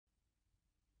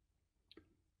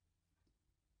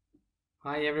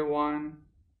Hi everyone.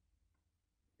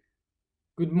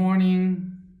 Good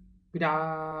morning, good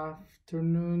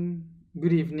afternoon,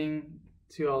 good evening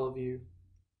to all of you.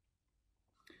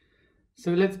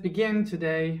 So let's begin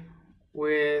today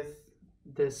with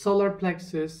the solar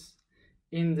plexus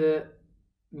in the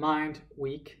mind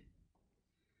week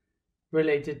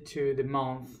related to the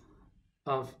month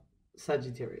of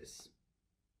Sagittarius.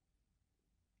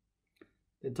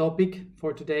 The topic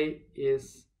for today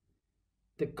is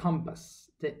the compass,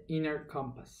 the inner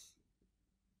compass.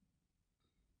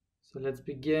 So let's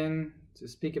begin to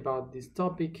speak about this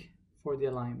topic for the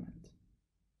alignment.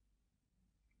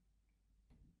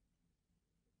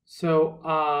 So,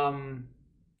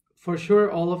 for sure,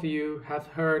 all of you have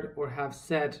heard or have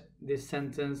said this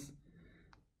sentence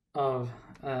of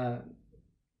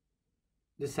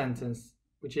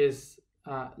which is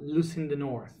losing the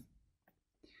north.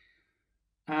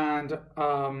 And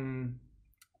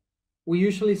we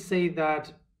usually say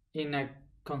that in a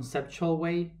conceptual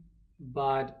way,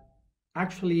 but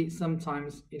actually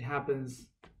sometimes it happens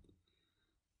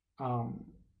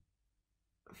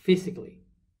physically.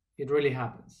 It really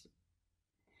happens.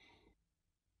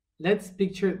 Let's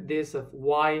picture this of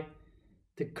why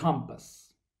the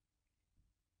compass.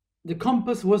 The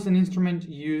compass was an instrument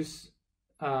used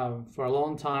for a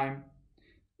long time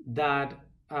that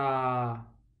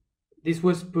this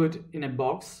was put in a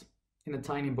box, in a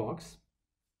tiny box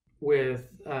with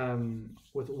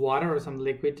water or some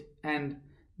liquid, and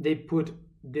they put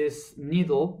this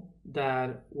needle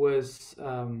that was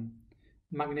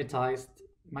magnetized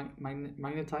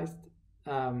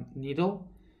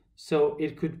needle, so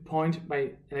it could point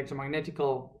by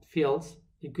electromagnetical fields.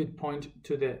 It could point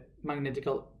to the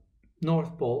magnetical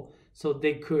North Pole, so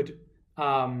they could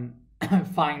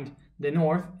find the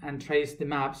north and trace the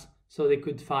maps, so they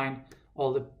could find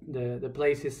all the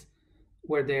places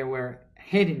where they were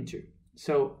heading to.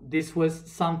 So this was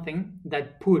something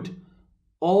that put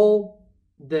all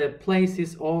the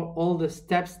places or all the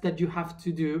steps that you have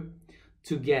to do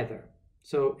together.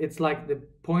 So it's like the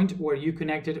point where you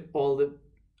connected all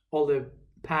the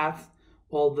paths,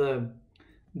 all the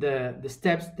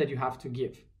steps that you have to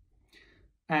give.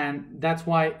 And that's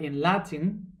why in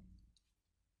Latin,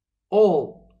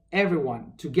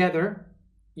 everyone together,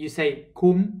 you say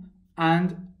cum,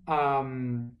 and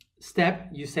step,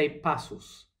 you say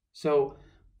passus. So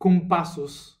cum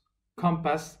passus,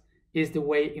 compass, is the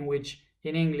way in which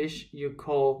in English you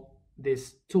call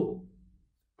this tool.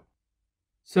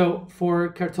 So for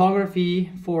cartography,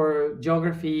 for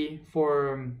geography,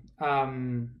 for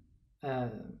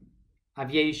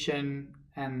aviation,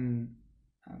 and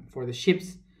for the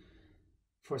ships,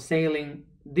 for sailing,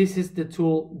 this is the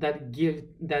tool that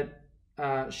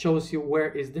shows you where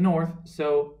is the north,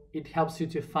 so it helps you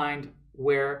to find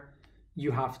where you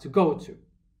have to go to.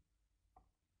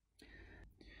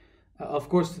 Of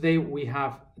course, today we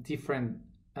have different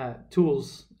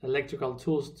tools, electrical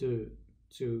tools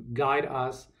to guide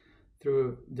us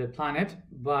through the planet,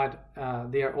 but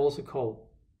they are also called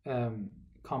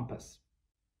compass.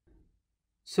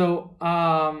 So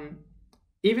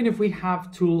even if we have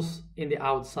tools in the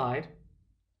outside,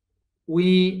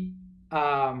 we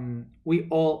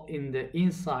all in the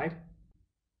inside,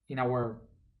 in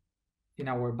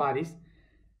our bodies,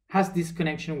 has this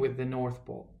connection with the North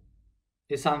Pole.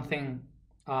 It's something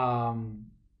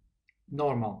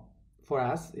normal for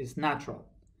us, it's natural,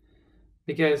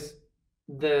 because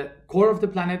the core of the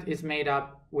planet is made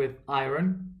up with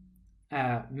iron,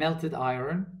 melted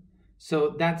iron,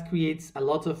 so that creates a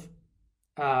lot of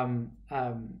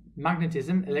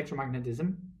magnetism,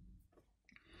 electromagnetism,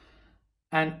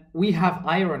 and we have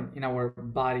iron in our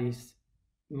bodies,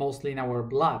 mostly in our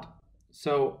blood.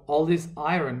 So all this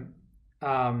iron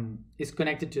is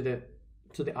connected to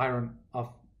the iron of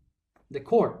the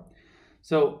core.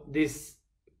 So this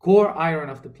core iron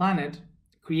of the planet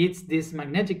creates this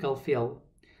magnetical field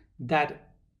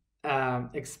that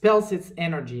expels its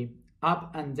energy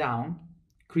up and down,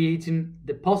 creating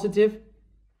the positive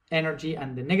energy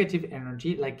and the negative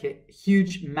energy, like a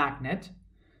huge magnet,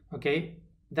 okay,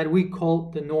 that we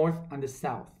call the north and the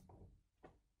south.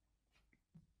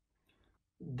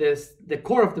 The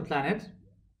core of the planet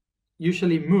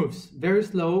usually moves very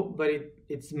slow, but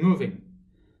it's moving.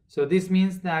 So this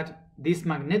means that these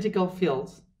magnetical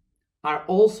fields are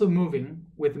also moving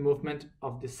with the movement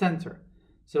of the center.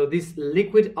 So this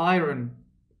liquid iron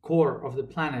core of the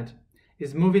planet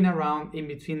is moving around in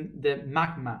between the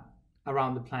magma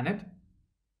around the planet.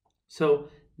 So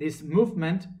this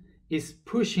movement is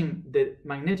pushing the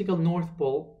magnetical North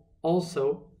Pole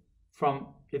also from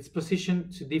its position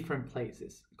to different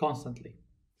places constantly.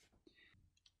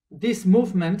 This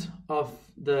movement of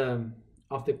the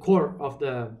core of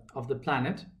the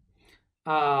planet,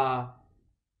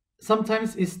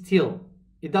 sometimes is still.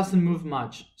 It doesn't move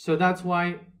much. So that's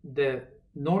why the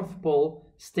North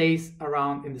Pole stays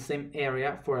around in the same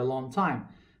area for a long time.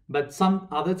 But some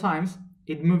other times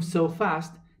it moves so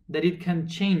fast that it can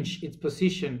change its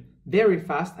position very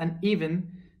fast and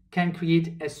even can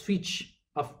create a switch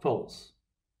of poles.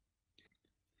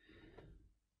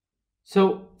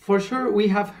 So for sure we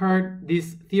have heard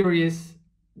these theories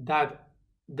that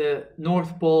the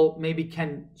North Pole maybe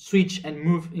can switch and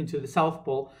move into the South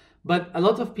Pole, but a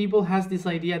lot of people has this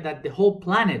idea that the whole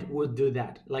planet would do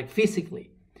that, like physically.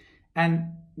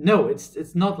 And no,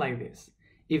 it's not like this.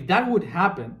 If that would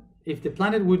happen, if the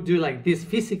planet would do like this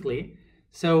physically,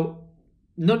 so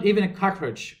not even a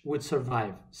cockroach would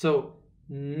survive. So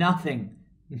nothing,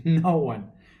 no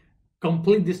one,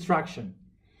 complete destruction.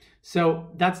 So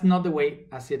that's not the way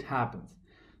as it happens.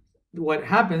 What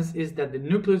happens is that the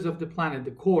nucleus of the planet,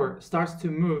 the core, starts to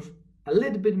move a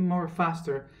little bit more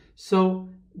faster. So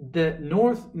the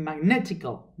north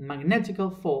magnetical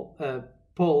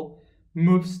pole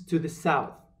moves to the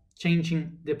south,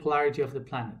 changing the polarity of the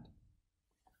planet.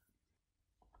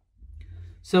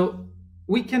 So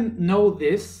we can know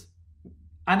this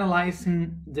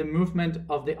analyzing the movement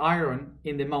of the iron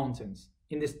in the mountains.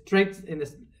 In the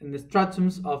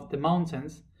stratums of the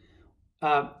mountains,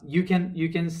 you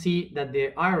can see that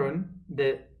the iron,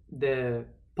 the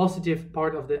positive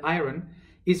part of the iron,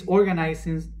 is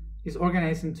organizing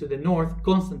to the north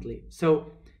constantly.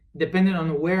 So depending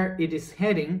on where it is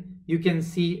heading, you can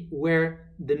see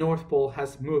where the North Pole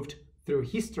has moved through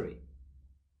history.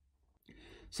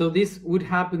 So this would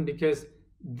happen because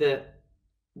the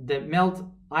melt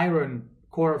iron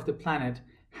core of the planet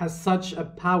has such a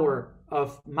power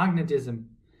of magnetism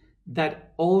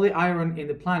that all the iron in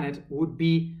the planet would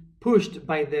be pushed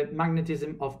by the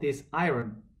magnetism of this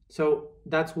iron. So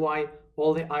that's why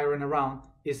all the iron around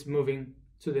is moving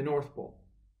to the North Pole.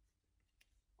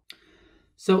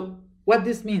 So what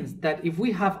this means, that if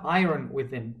we have iron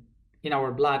within, in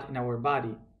our blood, in our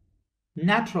body,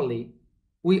 naturally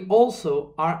we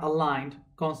also are aligned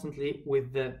constantly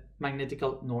with the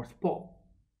magnetical North Pole.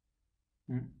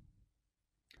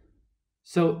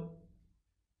 So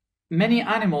many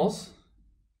animals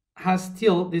have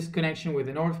still this connection with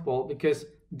the North Pole because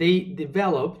they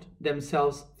developed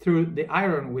themselves through the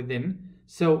iron within.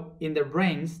 So in their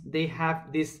brains, they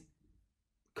have this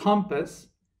compass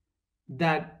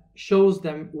that shows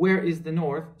them where is the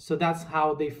north. So that's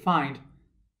how they find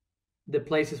the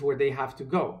places where they have to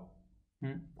go.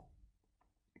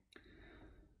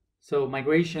 So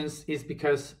migrations is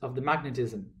because of the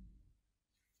magnetism.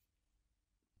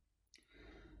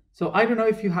 So I don't know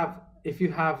if you have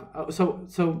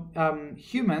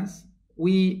humans,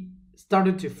 we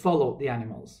started to follow the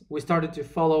animals. We started to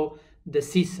follow the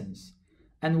seasons,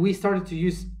 and we started to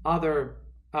use other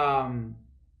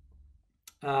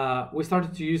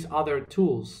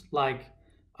tools like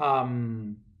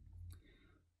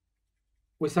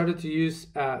we started to use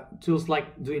tools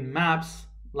like doing maps,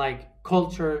 like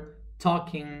culture,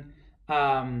 talking,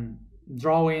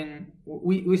 drawing.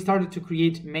 We started to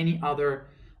create many other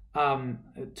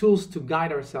tools to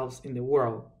guide ourselves in the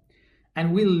world,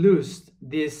 and we lost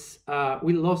this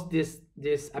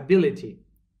ability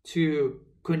to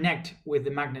connect with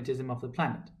the magnetism of the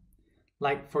planet.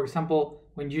 Like, for example,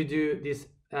 when you do this,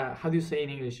 how do you say in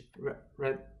English?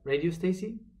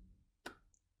 Radiostasy?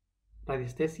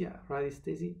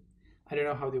 Radiesthesia? I don't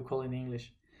know how you call it in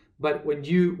English. But when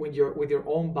you're with your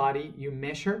own body, you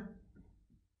measure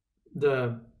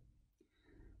the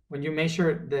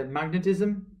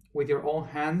magnetism with your own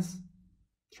hands,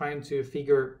 trying to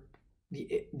figure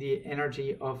the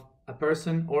energy of a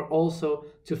person, or also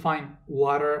to find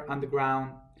water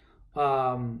underground,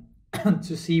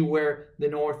 to see where the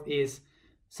north is.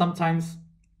 Sometimes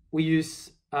we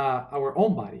use our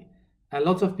own body. A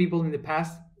lot of people in the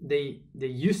past, they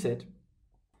use it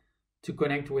to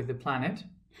connect with the planet,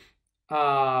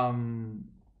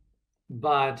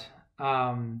 but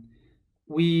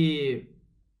we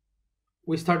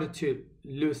started to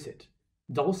lose it.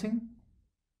 Dosing,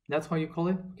 that's how you call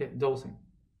it? Okay, dosing.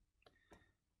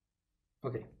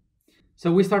 Okay,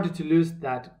 so we started to lose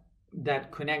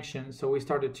that connection. So we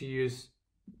started to use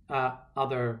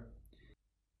other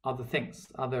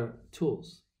things, other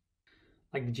tools,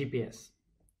 like the GPS.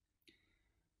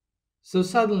 So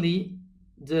suddenly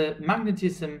the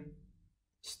magnetism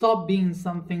stopped being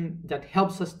something that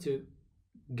helps us to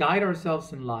guide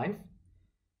ourselves in life,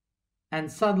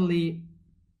 and suddenly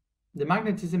the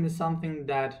magnetism is something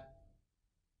that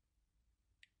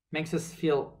makes us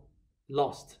feel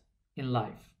lost in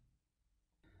life.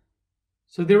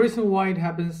 So the reason why it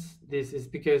happens this is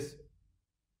because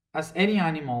as any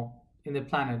animal in the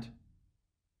planet,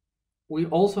 we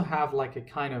also have like a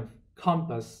kind of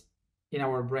compass in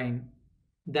our brain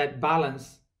that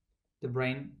balance the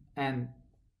brain and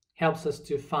helps us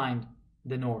to find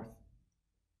the north.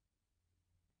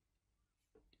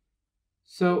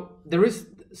 So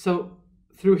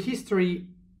through history,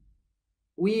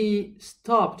 we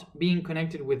stopped being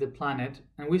connected with the planet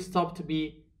and we stopped to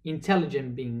be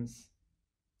intelligent beings.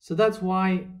 So that's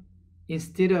why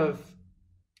instead of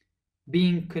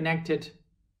being connected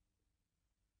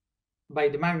by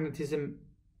the magnetism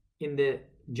in the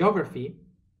geography,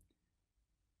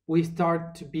 we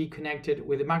start to be connected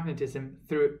with the magnetism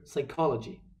through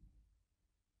psychology.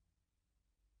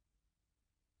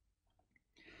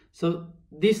 So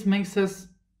this makes us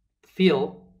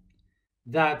feel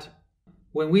that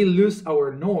when we lose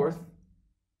our north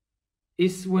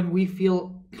is when we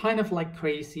feel kind of like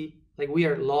crazy, like we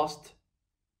are lost,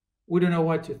 we don't know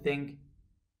what to think.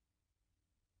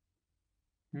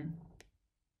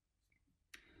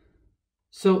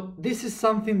 So this is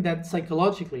something that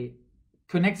psychologically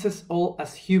connects us all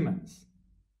as humans.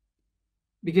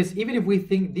 Because even if we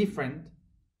think different,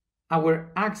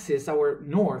 our axis, our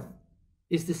north,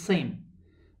 is the same.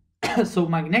 So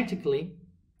magnetically,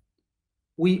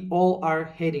 we all are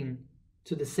heading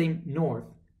to the same north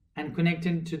and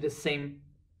connecting to the same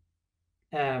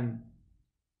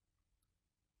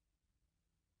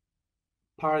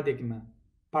paradigma.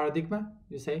 Paradigma,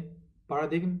 you say?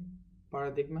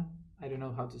 Paradigma? I don't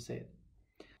know how to say it.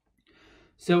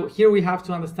 So here we have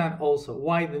to understand also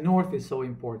why the north is so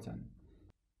important.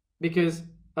 Because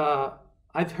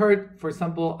I've heard, for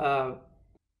example,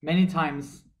 many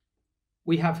times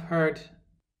we have heard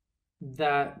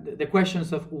the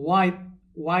questions of why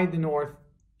the north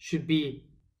should be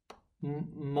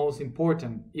most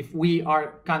important. If we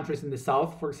are countries in the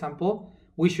south, for example,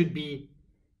 we should be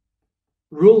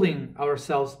ruling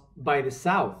ourselves by the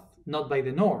south, not by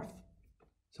the north.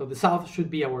 So the south should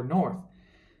be our north.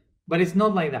 But it's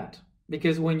not like that,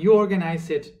 because when you organize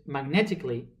it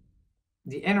magnetically,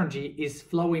 the energy is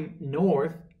flowing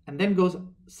north and then goes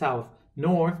south,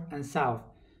 north and south.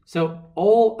 So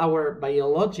all our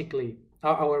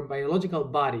biological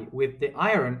body with the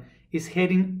iron is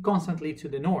heading constantly to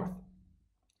the north.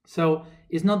 So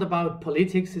it's not about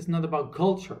politics, it's not about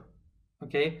culture,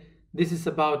 okay? This is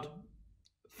about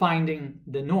finding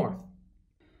the north.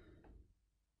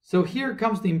 So here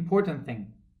comes the important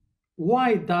thing.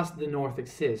 Why does the north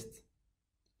exist?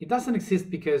 It doesn't exist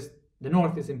because the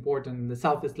north is important and the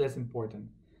south is less important.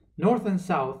 North and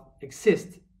south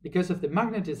exist because of the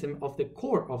magnetism of the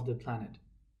core of the planet.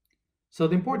 So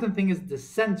the important thing is the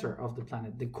center of the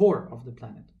planet, the core of the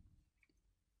planet.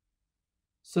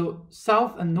 So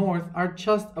south and north are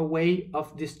just a way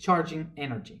of discharging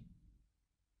energy.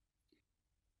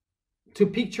 To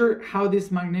picture how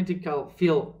this magnetic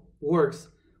field works,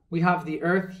 we have the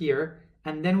Earth here,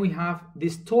 and then we have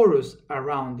this torus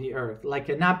around the Earth, like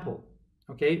an apple,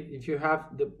 okay? If you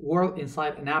have the world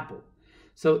inside an apple.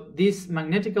 So this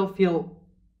magnetic field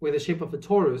with the shape of a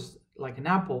torus, like an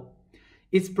apple,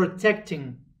 it's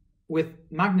protecting with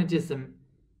magnetism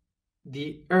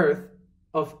the Earth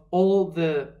of all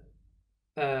the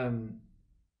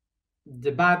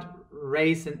bad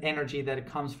rays and energy that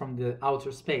comes from the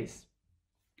outer space.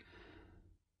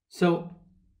 So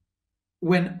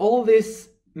when all this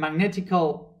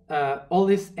all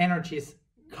these energies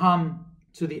come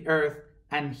to the Earth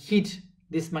and hit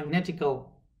this magnetic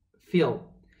field,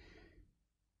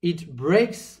 it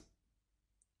breaks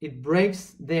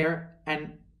there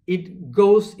and it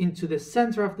goes into the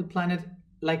center of the planet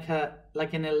like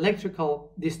an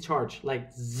electrical discharge,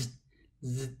 like zzz,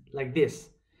 zzz, like this.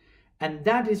 And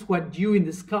that is what you in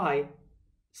the sky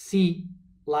see,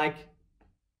 like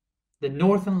the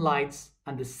northern lights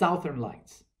and the southern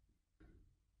lights.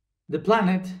 The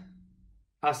planet,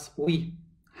 as we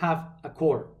have a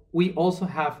core, we also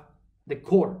have the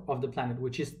core of the planet,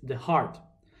 which is the heart.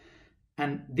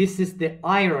 And this is the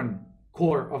iron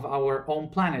core of our own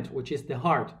planet, which is the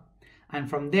heart. And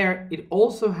from there, it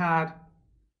also had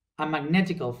a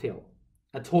magnetic field,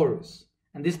 a torus.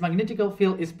 And this magnetic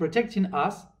field is protecting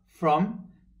us from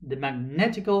the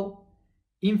magnetical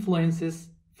influences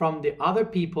from the other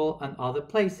people and other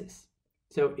places.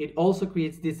 So it also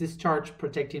creates this discharge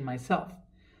protecting myself.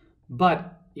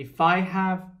 But if I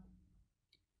have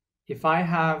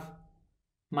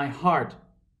my heart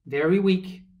very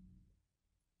weak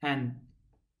and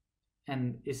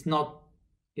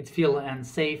it feels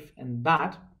unsafe and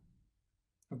bad,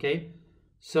 okay,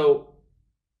 so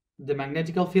the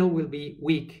magnetic field will be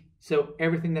weak, so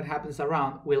everything that happens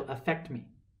around will affect me.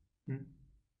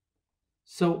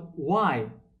 So why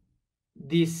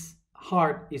this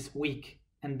heart is weak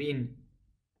and being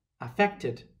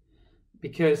affected?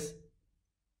 Because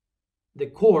the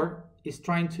core is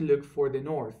trying to look for the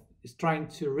north, is trying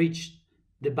to reach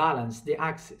the balance, the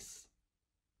axis.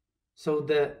 So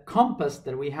the compass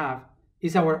that we have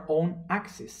is our own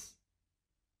axis,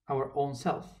 our own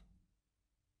self.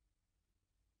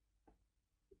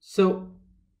 So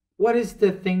what is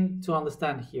the thing to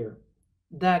understand here?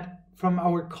 That from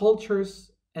our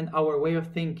cultures and our way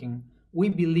of thinking, we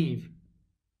believe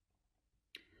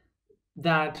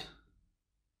that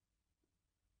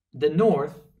the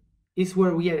north is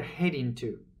where we are heading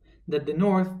to, that the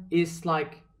north is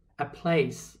like a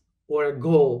place or a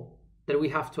goal that we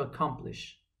have to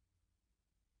accomplish.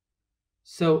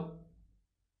 So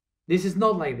this is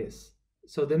not like this.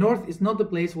 So the north is not the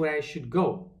place where I should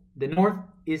go. The north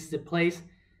is the place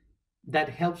that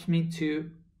helps me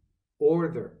to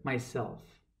order myself.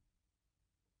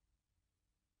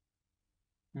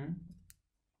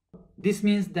 This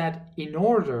means that in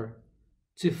order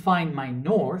to find my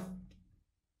north,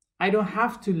 I don't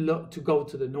have to go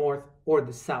to the north or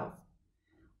the south.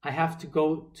 I have to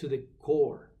go to the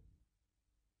core.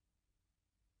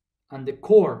 And the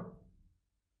core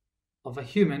of a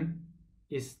human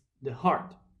is the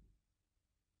heart.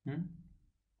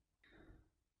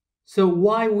 So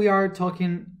why we are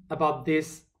talking about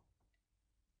this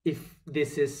if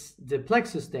this is the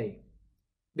plexus day?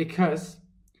 Because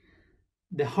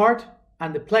the heart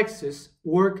and the plexus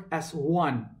work as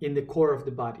one in the core of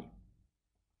the body.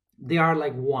 They are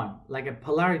like one, like a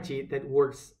polarity that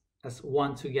works as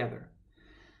one together.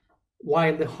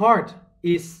 While the heart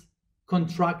is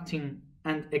contracting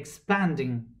and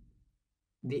expanding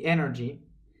the energy,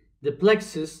 the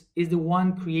plexus is the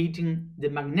one creating the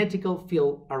magnetical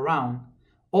field around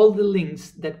all the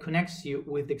links that connects you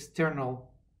with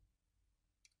external,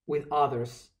 with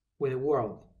others, with the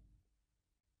world.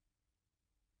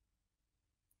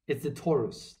 It's the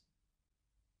torus.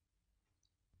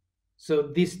 So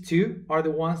these two are the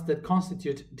ones that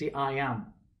constitute the I am.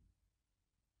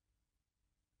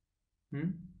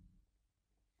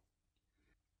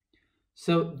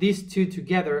 So these two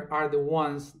together are the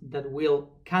ones that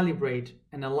will calibrate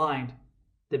and align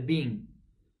the being,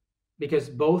 because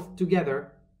both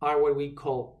together are what we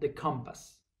call the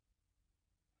compass.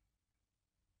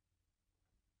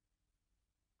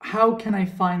 How can I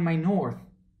find my north?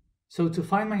 So to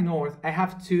find my north, I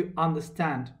have to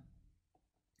understand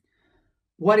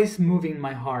what is moving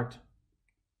my heart.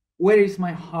 Where is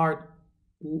my heart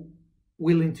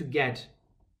willing to get,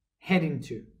 heading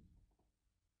to?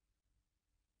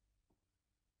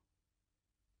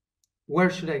 Where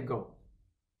should I go?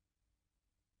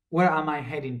 Where am I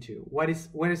heading to? Where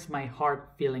is my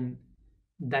heart feeling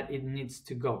that it needs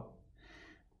to go?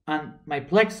 And my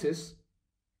plexus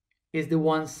is the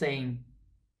one saying,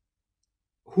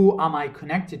 who am I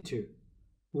connected to?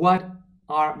 What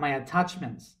are my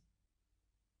attachments?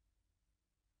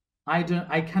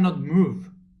 I cannot move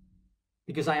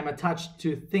because I am attached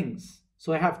to things.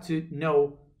 So I have to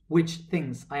know which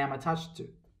things I am attached to.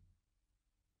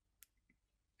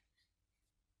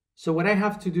 So what I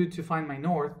have to do to find my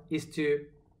north is to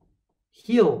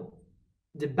heal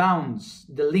the bounds,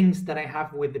 the links that I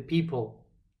have with the people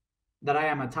that I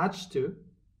am attached to,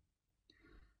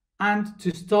 and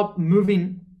to stop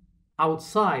moving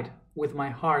outside with my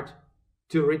heart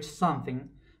to reach something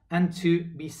and to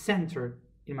be centered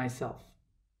in myself.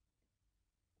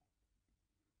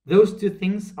 Those two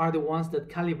things are the ones that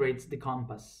calibrates the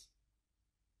compass.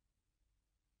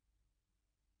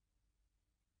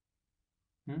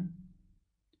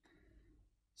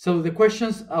 So the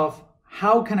questions of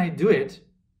how can I do it,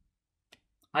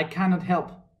 I cannot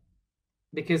help,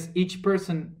 because each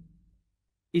person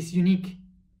is unique.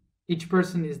 Each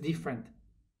person is different.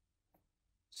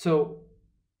 So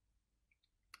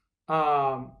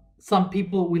some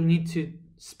people will need to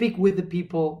speak with the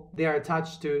people they are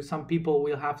attached to. Some people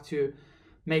will have to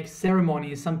make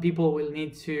ceremonies. Some people will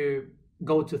need to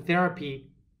go to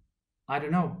therapy. I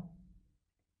don't know.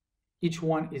 Each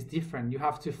one is different. You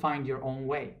have to find your own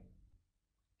way.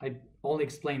 I only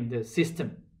explained the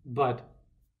system, but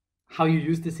how you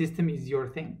use the system is your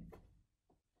thing.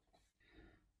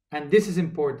 And this is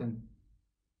important.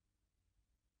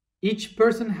 Each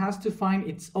person has to find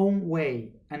its own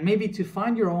way. And maybe to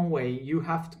find your own way, you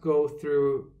have to go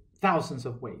through thousands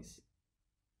of ways,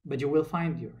 but you will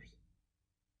find yours.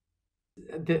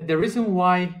 The reason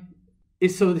why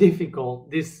it's so difficult,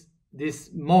 this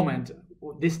moment,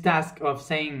 this task of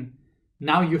saying,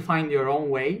 now you find your own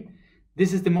way,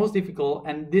 this is the most difficult,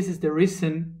 and this is the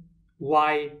reason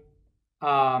why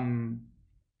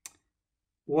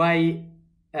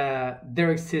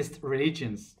there exist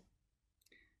religions,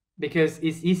 because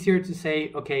it's easier to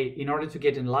say, okay, in order to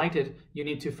get enlightened, you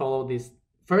need to follow this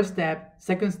first step,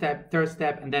 second step, third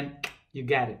step, and then you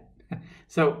get it.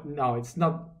 So no, it's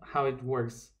not how it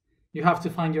works. You have to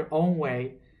find your own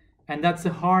way, and that's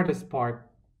the hardest part,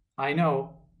 I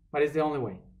know, but it's the only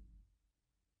way.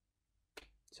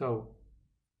 So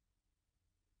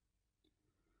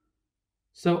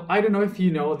I don't know if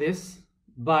you know this,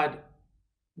 but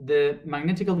the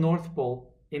magnetical North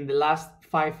Pole in the last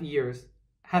 5 years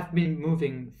have been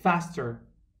moving faster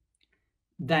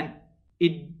than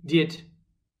it did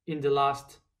in the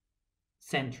last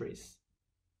centuries.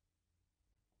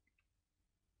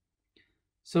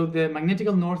 So the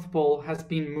magnetical North Pole has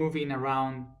been moving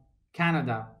around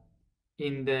Canada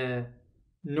in the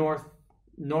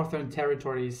northern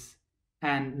territories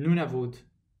and Nunavut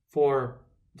for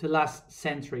the last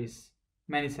centuries,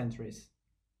 many centuries.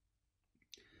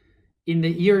 In the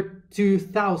year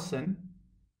 2000,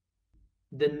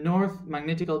 the North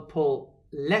Magnetical Pole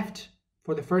left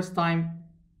for the first time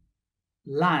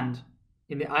land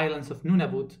in the islands of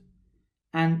Nunavut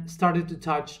and started to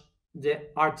touch the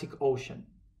Arctic Ocean.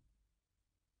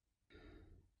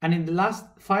 And in the last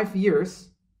 5 years,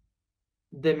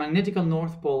 the magnetical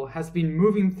North Pole has been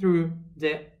moving through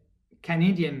the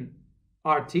Canadian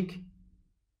Arctic,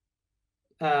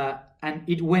 and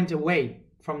it went away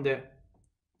from the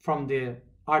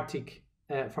Arctic,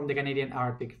 from the Canadian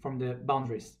Arctic, from the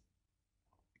boundaries.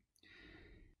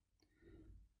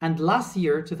 And last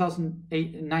year,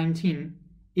 2019,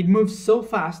 it moved so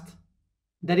fast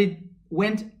that it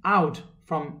went out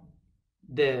from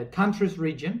the country's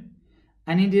region,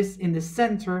 and it is in the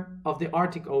center of the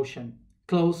Arctic Ocean,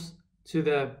 close to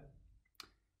the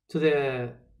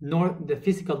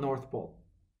physical North Pole.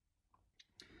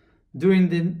 During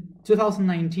the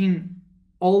 2019,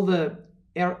 all the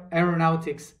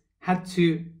aeronautics had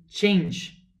to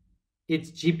change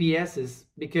its GPSs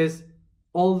because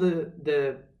all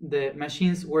the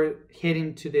machines were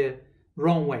heading to the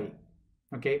wrong way.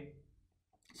 Okay,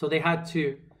 so they had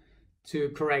to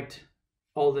correct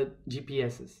all the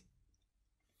GPSs.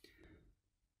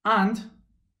 And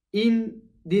in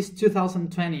this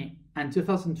 2020 and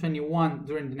 2021,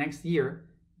 during the next year,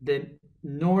 the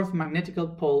North Magnetical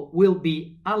Pole will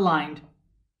be aligned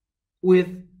with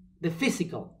the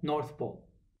physical North Pole.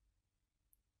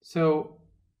 So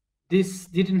this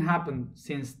didn't happen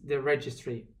since the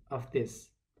registry of this.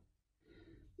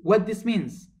 What this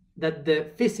means, that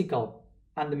the physical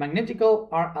and the magnetical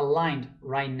are aligned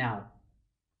right now.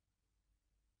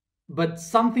 But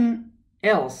something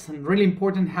else and really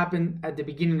important happened at the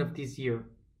beginning of this year,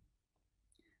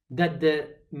 that the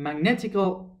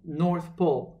magnetical North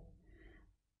Pole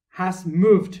has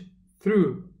moved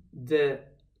through the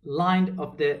line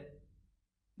of the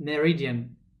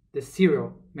meridian, the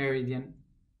zero meridian,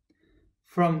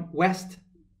 from west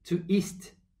to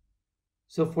east.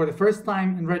 So for the first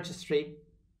time in registry,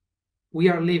 we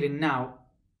are living now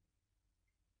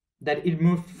that it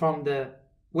moved from the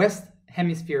west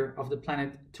hemisphere of the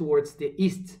planet towards the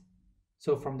east,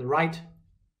 so from the right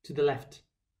to the left.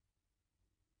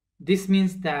 This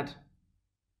means that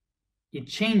it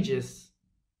changes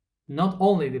not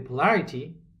only the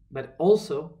polarity, but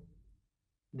also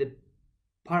the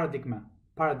paradigm,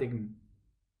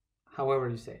 however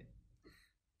you say it.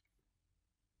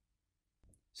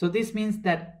 So this means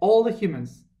that all the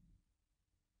humans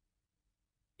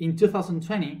in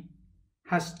 2020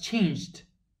 has changed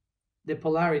the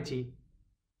polarity,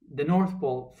 the North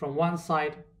Pole, from one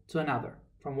side to another,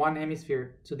 from one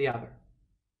hemisphere to the other.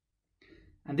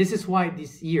 And this is why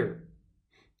this year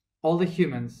all the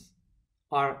humans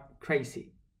are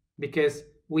crazy, because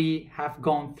we have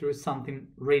gone through something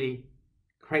really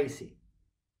crazy.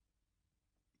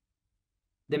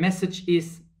 The message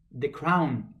is the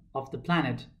crown of the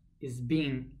planet is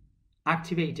being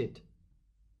activated.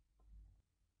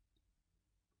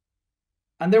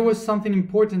 And there was something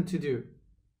important to do,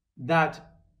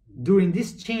 that during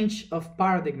this change of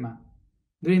paradigm,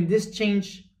 during this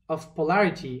change of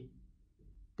polarity,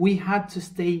 we had to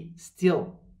stay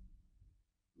still,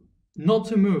 not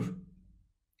to move,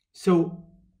 so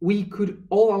we could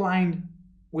all align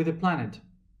with the planet.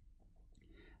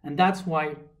 And that's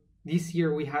why this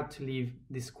year we had to leave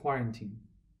this quarantine.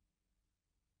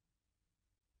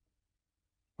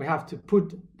 We have to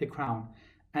put the crown.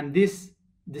 And this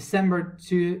December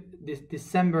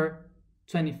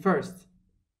 21st,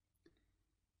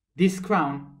 this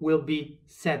crown will be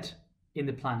set in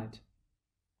the planet.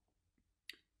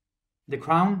 The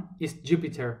crown is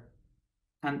Jupiter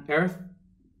and Earth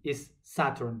is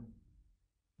Saturn,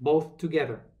 both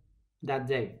together that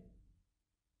day.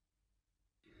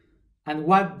 And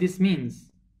what this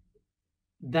means,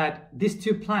 that these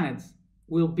two planets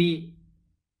will be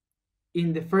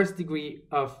in the first degree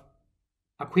of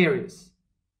Aquarius.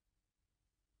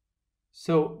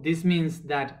 So this means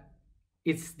that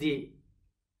it's the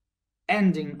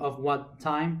ending of one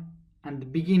time and the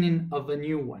beginning of a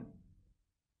new one,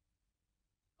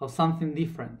 of something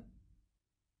different.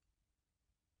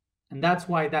 And that's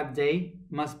why that day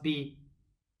must be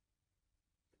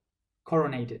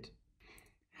coronated.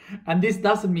 And this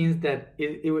doesn't mean that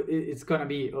it's gonna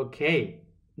be okay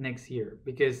next year,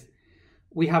 because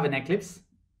we have an eclipse,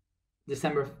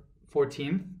 December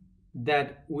 14th,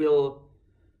 that will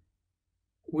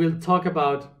talk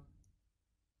about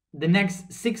the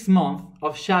next 6 months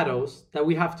of shadows that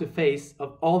we have to face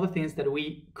of all the things that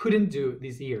we couldn't do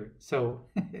this year. So,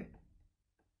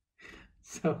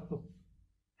 so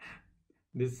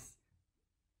this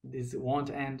won't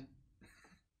end.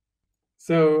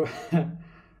 So,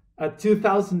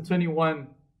 2021,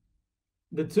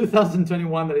 the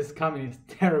 2021 that is coming is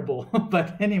terrible.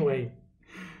 But anyway,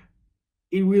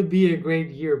 it will be a great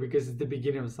year because it's the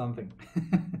beginning of something.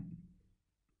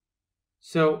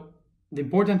 So the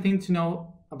important thing to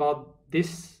know about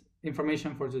this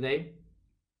information for today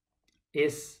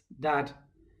is that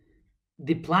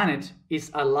the planet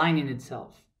is aligning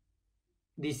itself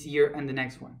this year and the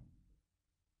next one.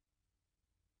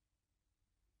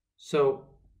 So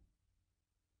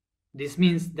this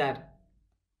means that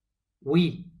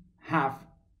we have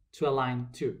to align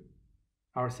to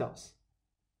ourselves.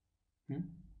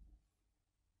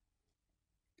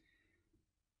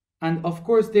 And of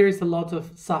course, there is a lot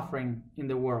of suffering in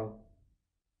the world.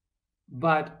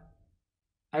 But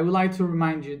I would like to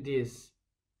remind you this,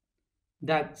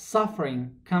 that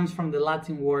suffering comes from the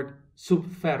Latin word sub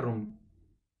ferrum,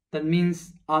 that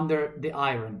means under the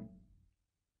iron.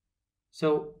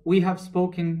 So we have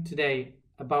spoken today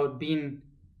about being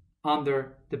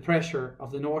under the pressure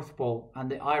of the North Pole and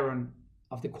the iron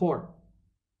of the core.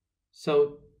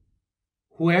 So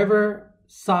whoever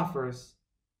suffers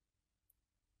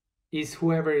is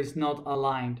whoever is not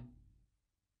aligned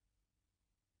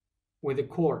with the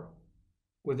core,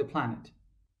 with the planet.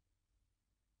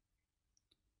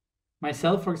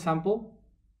 Myself, for example,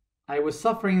 I was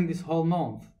suffering this whole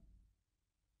month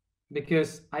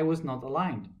because I was not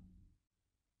aligned.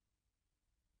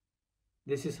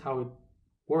 This is how it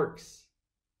works.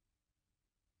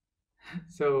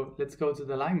 So let's go to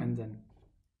the alignment then.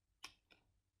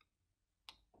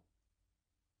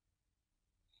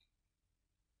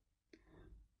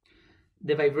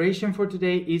 The vibration for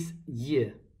today is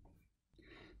Yi.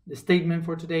 The statement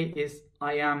for today is,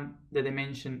 I am the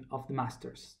dimension of the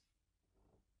masters.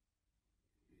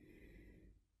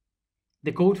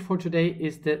 The code for today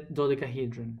is the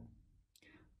dodecahedron.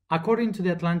 According to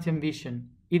the Atlantean vision,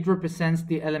 it represents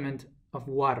the element of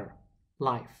water,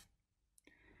 life.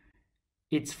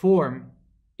 Its form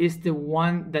is the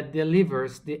one that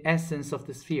delivers the essence of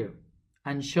the sphere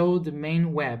and shows the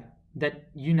main web that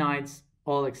unites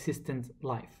all existent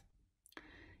life.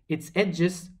 Its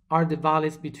edges are the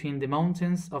valleys between the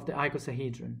mountains of the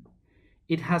icosahedron.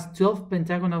 It has 12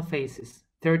 pentagonal faces,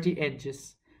 30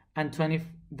 edges, and 20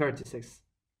 vertices,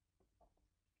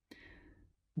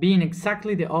 being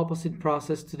exactly the opposite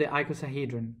process to the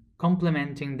icosahedron,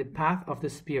 complementing the path of the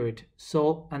spirit,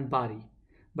 soul, and body,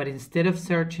 but instead of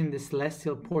searching the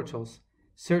celestial portals,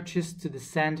 searches to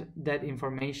send that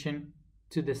information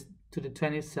to the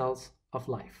 20 cells of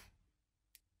life.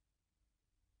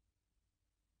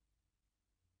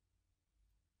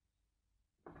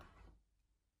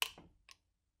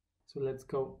 So let's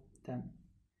go then.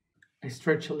 I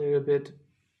stretch a little bit,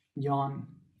 yawn,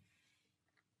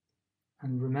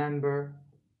 and remember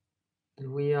that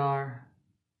we are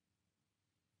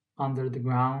under the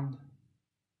ground.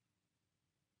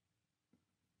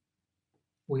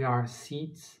 We are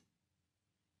seeds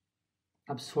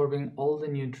absorbing all the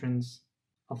nutrients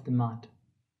of the mud.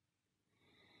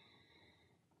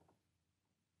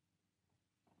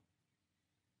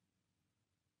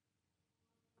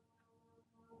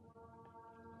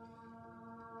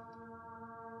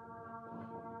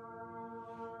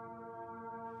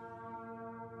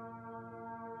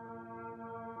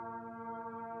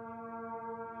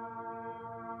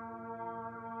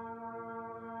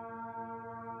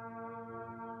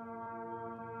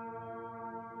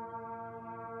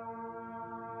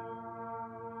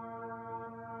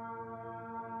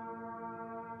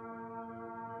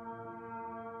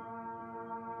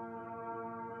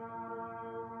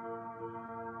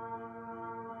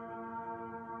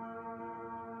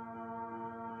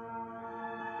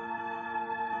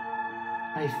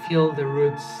 I feel the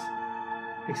roots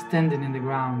extending in the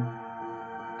ground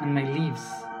and my leaves,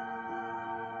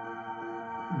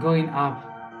 going up,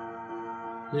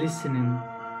 listening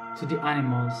to the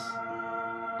animals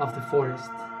of the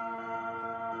forest.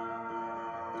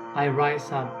 I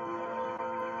rise up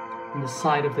on the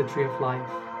side of the tree of life.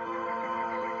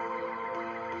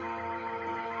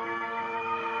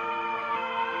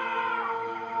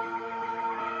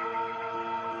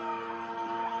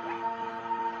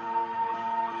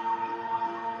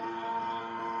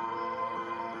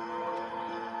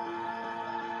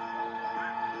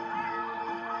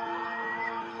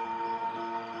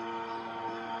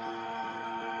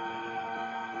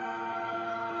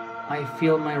 I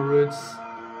feel my roots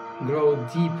grow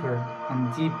deeper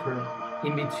and deeper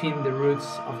in between the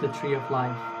roots of the tree of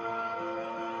life.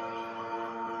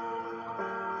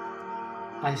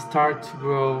 I start to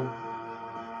grow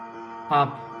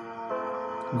up,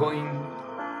 going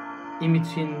in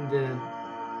between the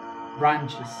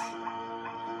branches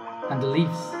and the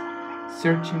leaves,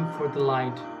 searching for the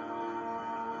light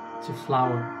to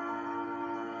flower.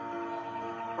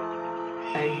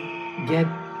 I get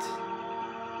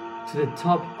to the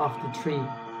top of the tree,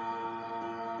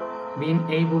 being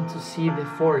able to see the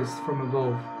forest from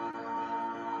above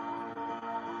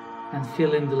and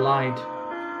feeling the light.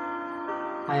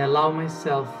 I allow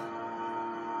myself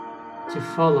to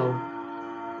follow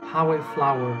how I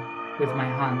flower with my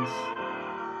hands.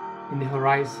 In the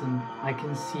horizon, I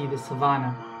can see the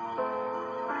savanna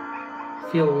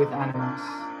filled with animals.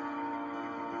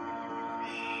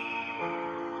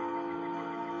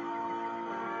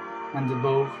 And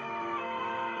above,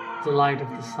 the light of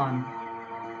the sun.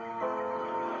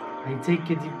 I take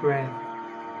a deep breath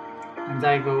and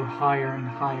I go higher and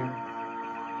higher.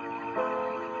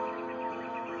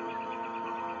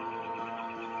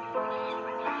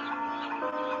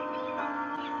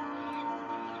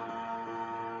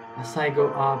 As I go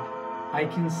up, I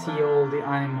can see all the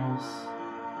animals,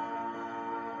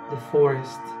 the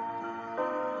forest,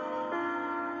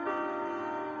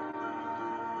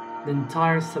 the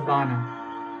entire savanna,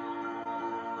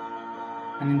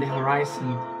 and in the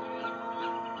horizon,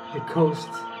 the coast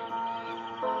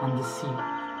and the sea.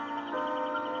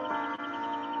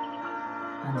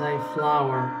 And I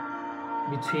flower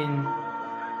between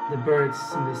the birds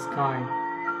in the sky.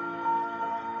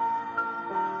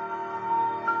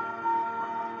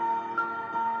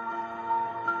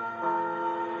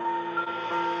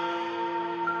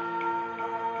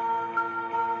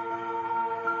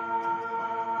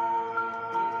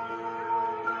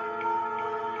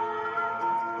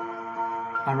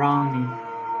 Around me,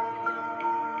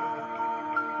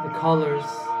 the colors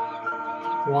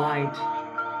white,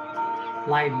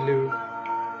 light blue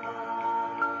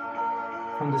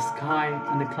from the sky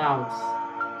and the clouds,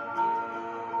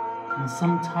 and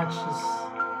some touches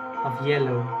of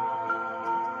yellow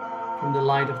from the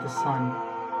light of the sun.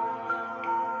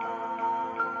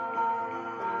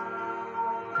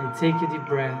 I take a deep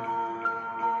breath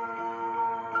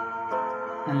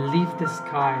and leave the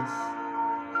skies,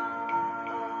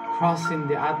 crossing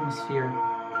the atmosphere,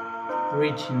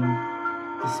 reaching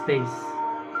the space.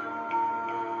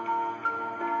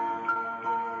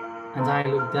 And I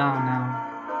look down now,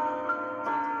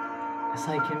 as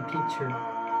I can picture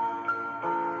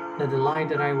that the light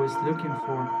that I was looking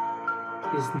for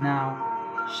is now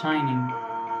shining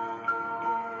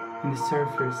in the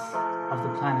surface of the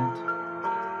planet.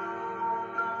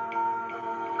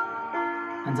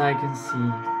 And I can see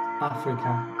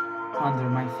Africa under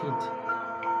my feet.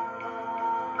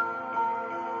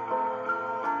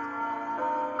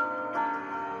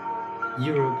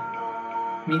 Europe,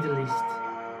 Middle East,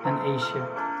 and Asia.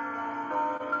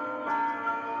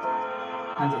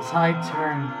 And as I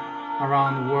turn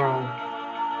around the world,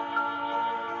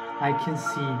 I can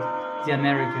see the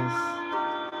Americas,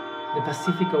 the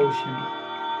Pacific Ocean,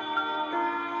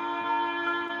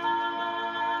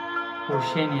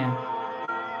 Oceania,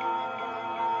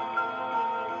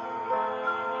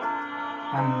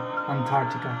 and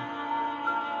Antarctica.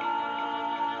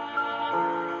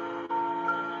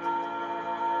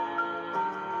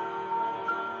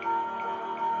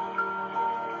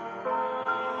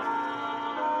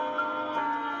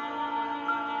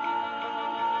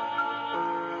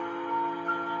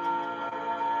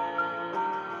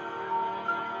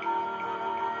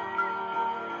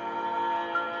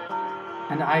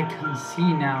 And I can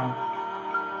see now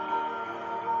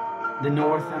the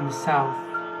north and the south,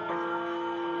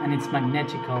 and it's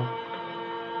magnetical.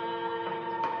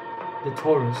 The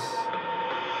Taurus,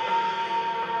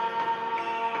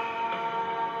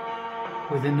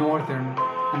 with the northern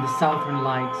and the southern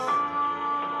lights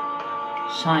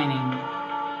shining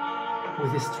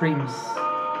with the streams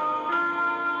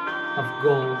of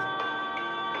gold.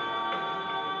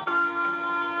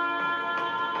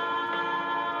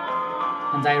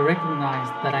 And I recognize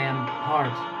that I am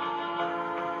part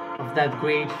of that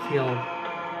great field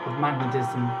of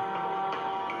magnetism.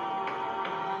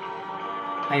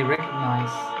 I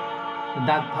recognize that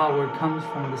that power comes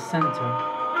from the center,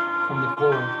 from the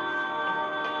core.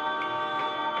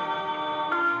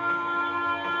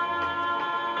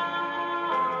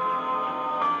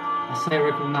 As I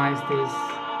recognize this,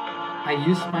 I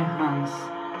use my hands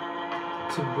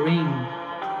to bring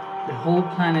the whole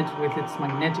planet with its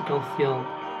magnetical field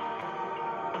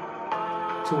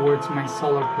towards my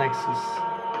solar plexus,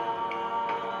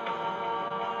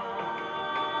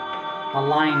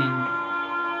 aligning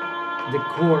the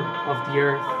core of the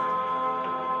earth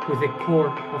with the core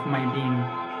of my being.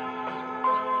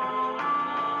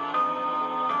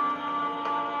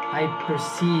 I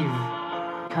perceive,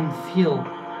 can feel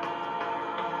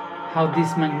how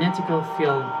this magnetical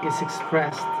field is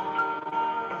expressed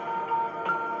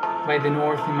by the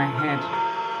north in my head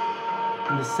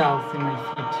and the south in my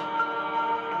feet.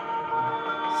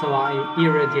 So I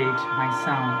irradiate my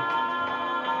sound.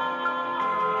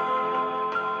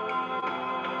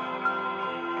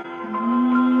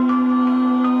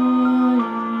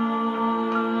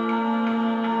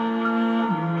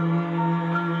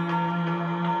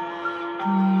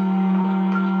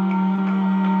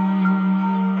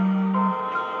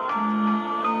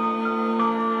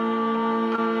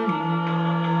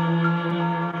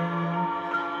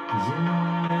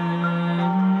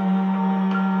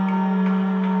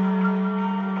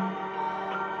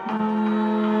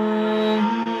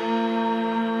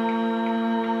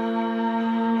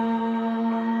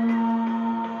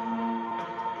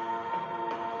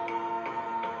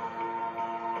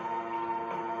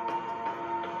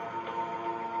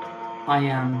 I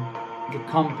am the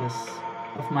compass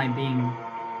of my being.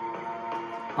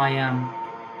 I am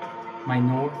my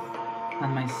north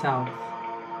and my south.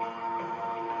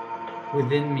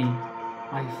 Within me,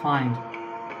 I find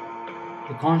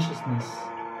the consciousness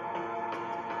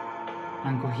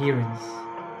and coherence.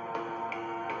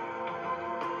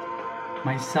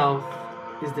 My south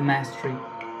is the mastery.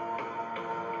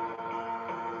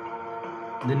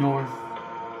 The north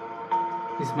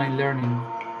is my learning.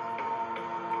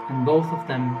 And both of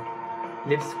them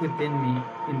lives within me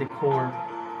in the core,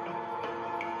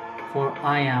 for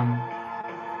I am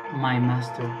my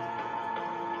master.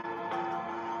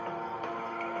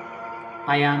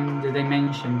 I am the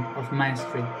dimension of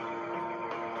mastery.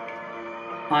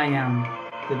 I am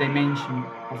the dimension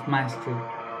of mastery.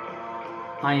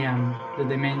 I am the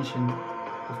dimension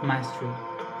of mastery.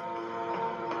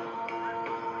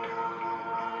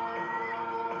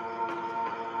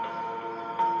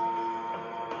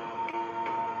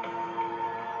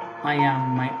 I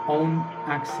am my own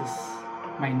axis,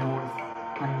 my north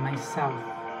and my south.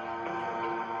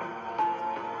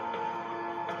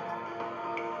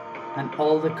 And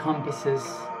all the compasses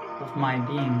of my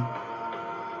being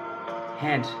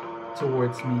head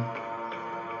towards me.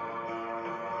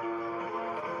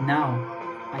 Now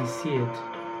I see it.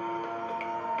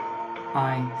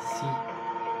 I see.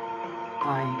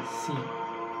 I see.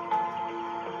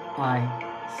 I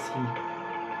see.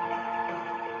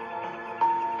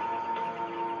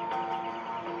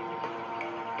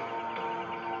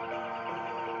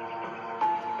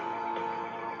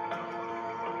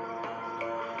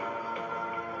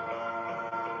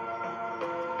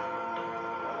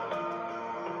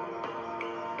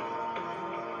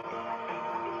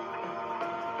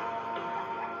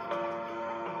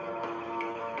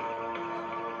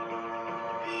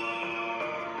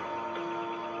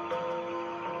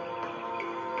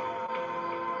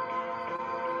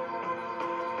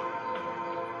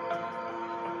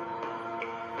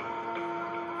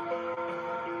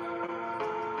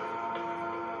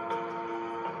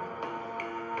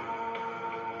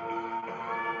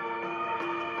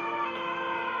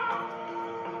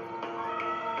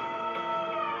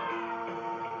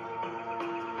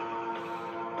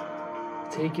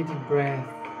 Take a deep breath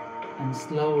and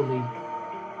slowly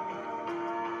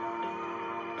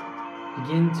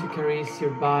begin to caress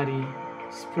your body,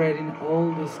 spreading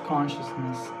all this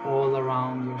consciousness all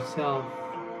around yourself,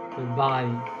 your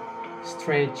body,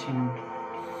 stretching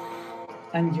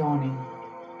and yawning.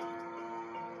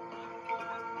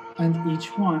 And each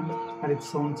one at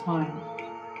its own time,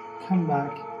 come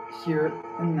back here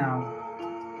and now,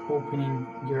 opening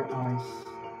your eyes.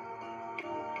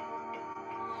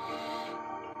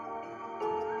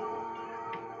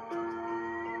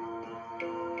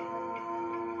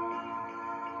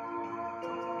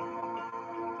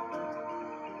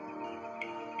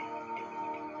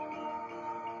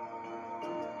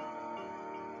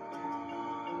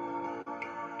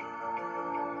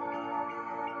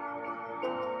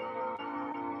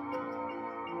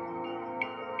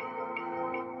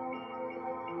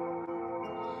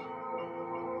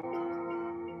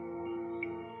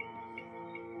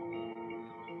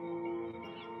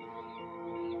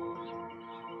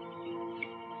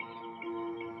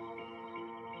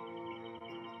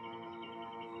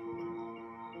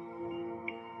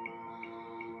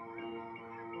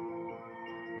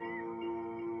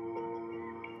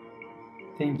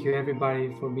 Thank you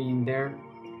everybody for being there.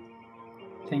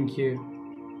 Thank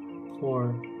you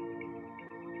for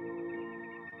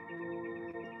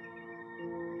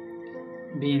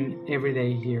being every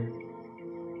day here.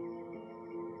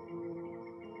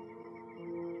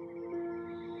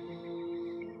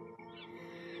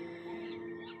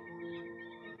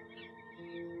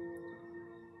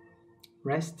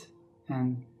 Rest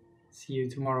and see you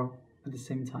tomorrow at the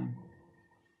same time.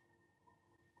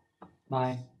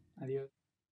 Bye. Adios.